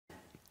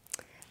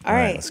All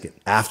right. Let's get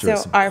after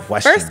So our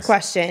first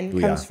question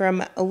comes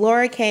from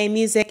Laura Kaye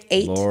Music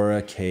 8.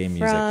 Laura Kaye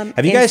Music. From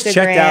Have you guys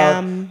checked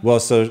out? Instagram. Well,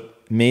 so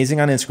amazing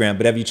on Instagram,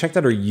 but have you checked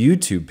out her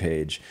YouTube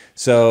page?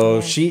 So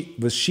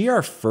was she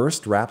our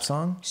first rap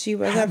song? She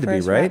was Had our to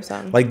first be, right? rap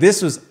song. Like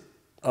this was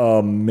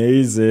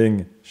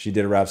amazing. She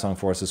did a rap song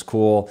for us. It's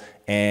cool,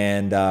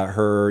 and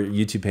her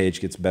YouTube page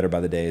gets better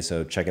by the day.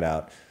 So check it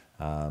out.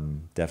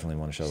 Definitely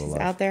want to show the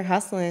love. Out there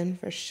hustling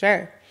for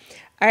sure.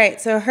 All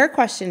right, so her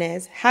question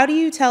is, how do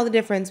you tell the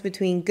difference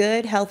between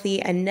good, healthy,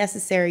 and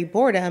necessary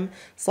boredom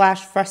 /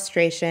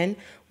 frustration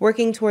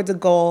working towards a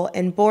goal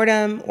and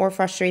boredom or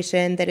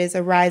frustration that is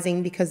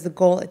arising because the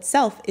goal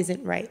itself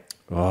isn't right?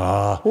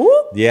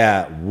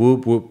 Yeah,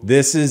 whoop, whoop.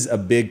 This is a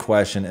big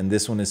question, and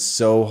this one is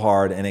so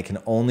hard, and it can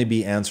only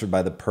be answered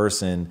by the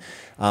person.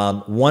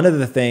 One of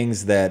the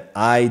things that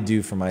I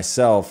do for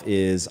myself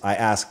is I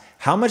ask,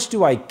 how much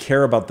do I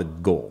care about the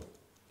goal?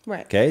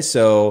 Right. Okay,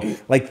 so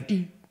like...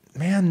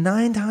 Man,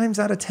 9 times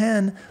out of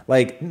 10,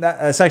 like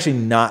that's actually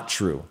not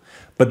true.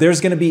 But there's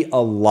going to be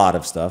a lot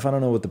of stuff. I don't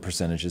know what the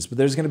percentage is, but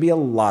there's going to be a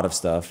lot of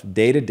stuff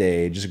day to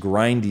day, just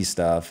grindy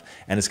stuff.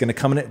 And it's going to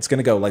come in, it's going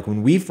to go. Like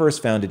when we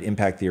first founded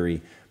Impact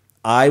Theory,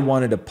 I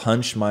wanted to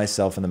punch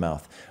myself in the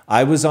mouth.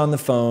 I was on the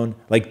phone.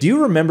 Like, do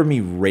you remember me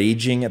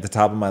raging at the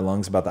top of my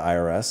lungs about the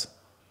IRS?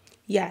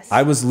 Yes.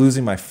 I was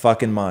losing my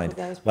fucking mind.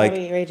 That was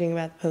probably raging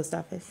about the post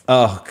office.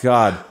 Oh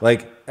God.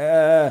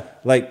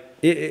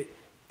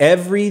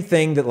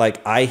 Everything that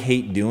like I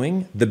hate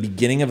doing, the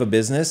beginning of a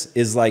business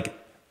is like,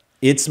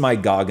 it's my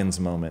Goggins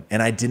moment.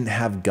 And I didn't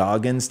have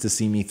Goggins to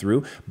see me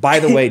through. By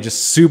the way,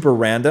 just super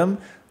random.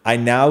 I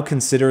now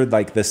consider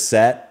like the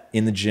set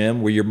in the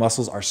gym where your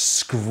muscles are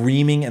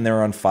screaming and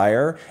they're on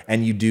fire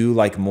and you do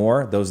like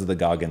more, those are the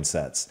Goggins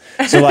sets.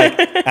 So like,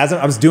 as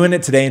I was doing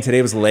it today and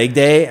today was leg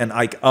day and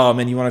like, oh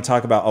man, you want to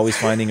talk about always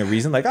finding a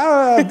reason? Like,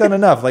 I've done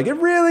enough. Like it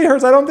really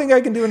hurts. I don't think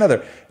I can do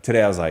another.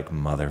 Today I was like,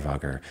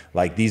 motherfucker,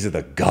 like these are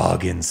the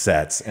Goggins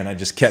sets. And I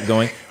just kept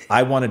going.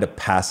 I wanted to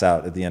pass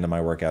out at the end of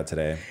my workout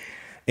today.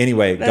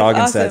 Anyway, That's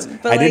Goggins awesome.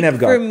 sets. But I didn't have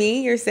for Goggins.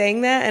 me, you're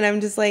saying that, and I'm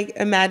just like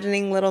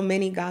imagining little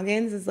mini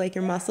Goggins is like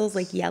your muscles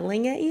like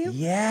yelling at you.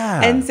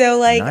 Yeah. And so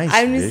like Nice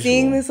I'm just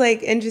seeing visual. this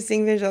like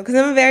interesting visual because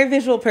I'm a very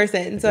visual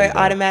person, so I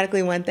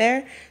automatically went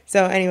there.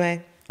 So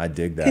anyway, I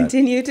dig that.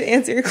 continue to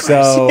answer your question.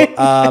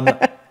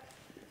 So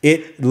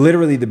it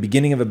literally, the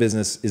beginning of a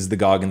business is the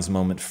Goggins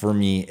moment for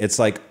me. It's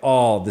like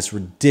all this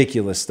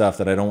ridiculous stuff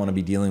that I don't want to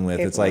be dealing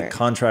with. It's like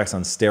contracts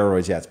on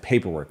steroids. Yeah, it's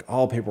paperwork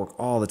all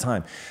the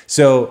time.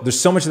 So there's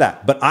so much of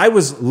that. But I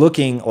was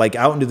looking like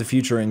out into the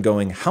future and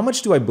going, how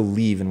much do I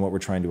believe in what we're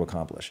trying to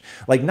accomplish?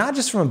 Like not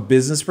just from a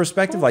business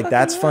perspective, like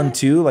that's fun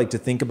too. Like to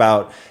think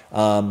about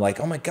like,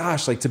 oh my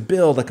gosh, like to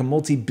build like a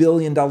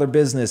multi-billion-dollar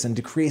business and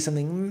to create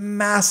something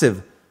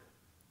massive.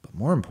 But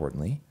more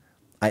importantly,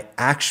 I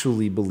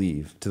actually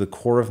believe to the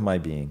core of my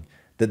being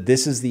that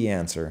this is the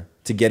answer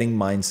to getting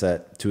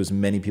mindset to as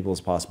many people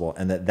as possible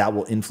and that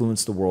will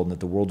influence the world and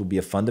that the world will be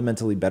a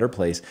fundamentally better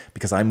place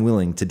because I'm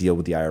willing to deal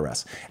with the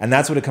IRS. And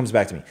that's what it comes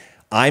back to me.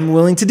 I'm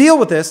willing to deal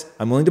with this.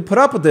 I'm willing to put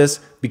up with this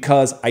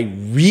because I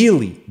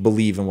really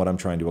believe in what I'm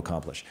trying to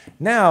accomplish.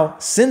 Now,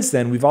 since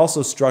then, we've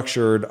also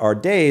structured our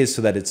days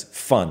so that it's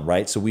fun,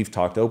 right? So we've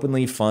talked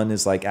openly. Fun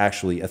is like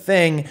actually a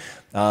thing.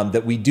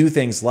 That we do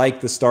things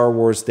like the Star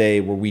Wars Day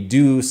where we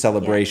do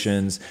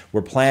celebrations. Yes.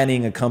 We're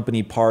planning a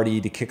company party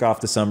to kick off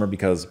the summer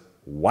because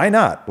why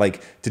not?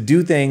 Like to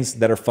do things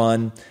that are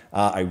fun.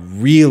 I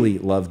really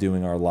love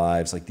doing our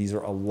lives. Like these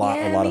are a lot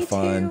of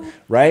fun,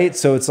 right?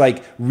 So it's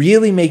like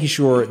really making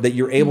sure that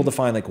you're able to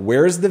find like,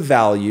 where's the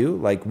value?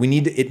 Like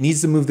it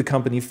needs to move the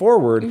company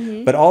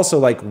forward, but also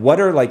like, what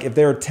are like, if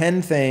there are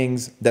 10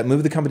 things that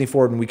move the company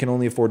forward and we can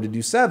only afford to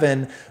do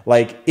 7,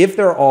 like if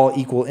they're all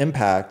equal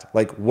impact,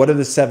 like what are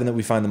the 7 that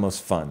we find the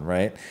most fun,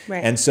 right?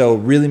 And so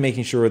really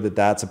making sure that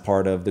that's a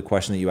part of the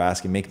question that you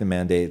ask and make the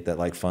mandate that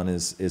like fun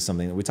is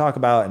something that we talk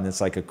about. And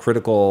it's like a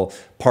critical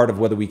part of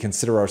whether we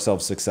consider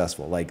ourselves successful.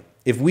 Like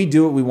if we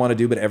do what we want to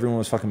do, but everyone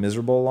was fucking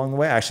miserable along the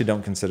way, I actually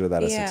don't consider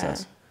that a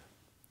success.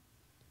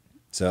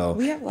 So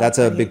that's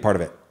a big part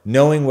of it.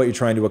 Knowing what you're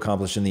trying to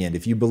accomplish in the end.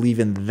 If you believe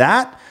in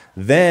that,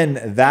 then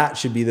that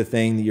should be the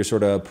thing that you're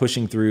sort of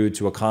pushing through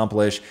to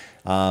accomplish,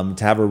 to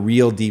have a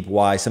real deep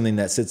why, something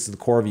that sits at the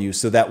core of you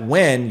so that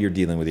when you're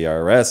dealing with the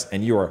IRS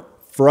and you are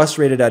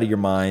frustrated out of your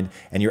mind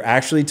and you're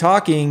actually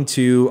talking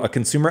to a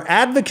consumer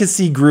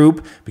advocacy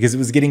group because it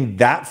was getting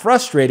that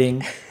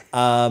frustrating,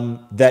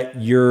 that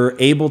you're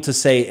able to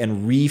say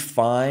and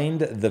re-find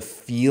the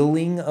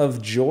feeling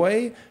of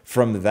joy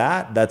from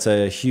that, that's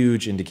a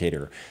huge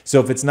indicator. So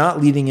if it's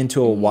not leading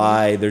into a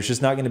why, there's just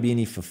not going to be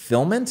any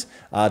fulfillment,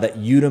 that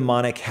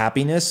eudaimonic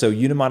happiness. So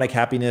eudaimonic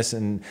happiness,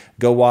 and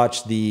go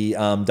watch the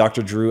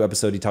Dr. Drew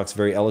episode. He talks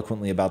very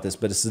eloquently about this,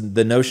 but it's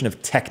the notion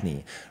of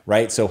techne,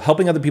 right? So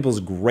helping other people is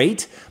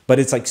great, but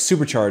it's like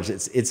supercharged.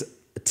 It's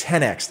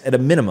 10x at a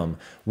minimum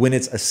when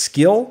it's a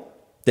skill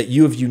that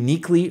you have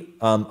uniquely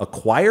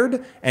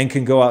acquired and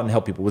can go out and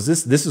help people.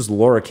 This is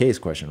Laura Kaye's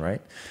question,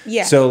 right?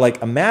 Yeah. So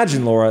like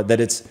imagine, Laura,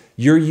 that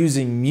you're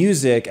using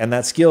music and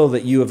that skill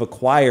that you have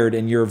acquired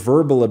and your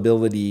verbal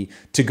ability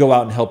to go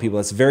out and help people.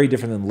 That's very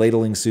different than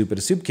ladling soup at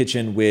a soup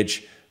kitchen,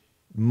 which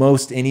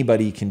most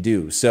anybody can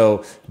do.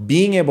 So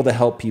being able to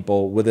help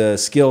people with a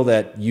skill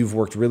that you've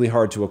worked really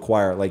hard to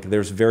acquire, like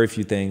there's very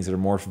few things that are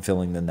more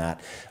fulfilling than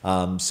that.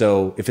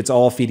 So if it's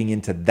all feeding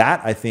into that,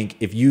 I think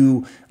if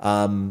you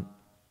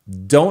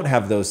don't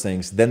have those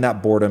things, then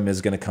that boredom is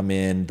going to come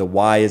in. The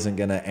why isn't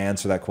going to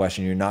answer that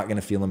question. You're not going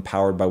to feel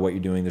empowered by what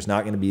you're doing. There's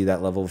not going to be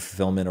that level of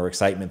fulfillment or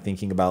excitement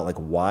thinking about like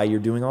why you're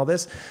doing all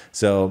this.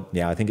 So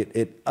yeah, I think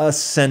it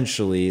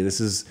essentially,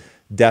 this is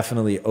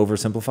definitely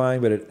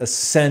oversimplifying, but it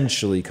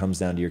essentially comes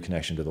down to your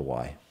connection to the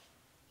why.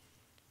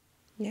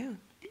 Yeah.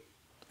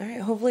 All right.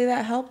 Hopefully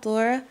that helped,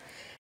 Laura.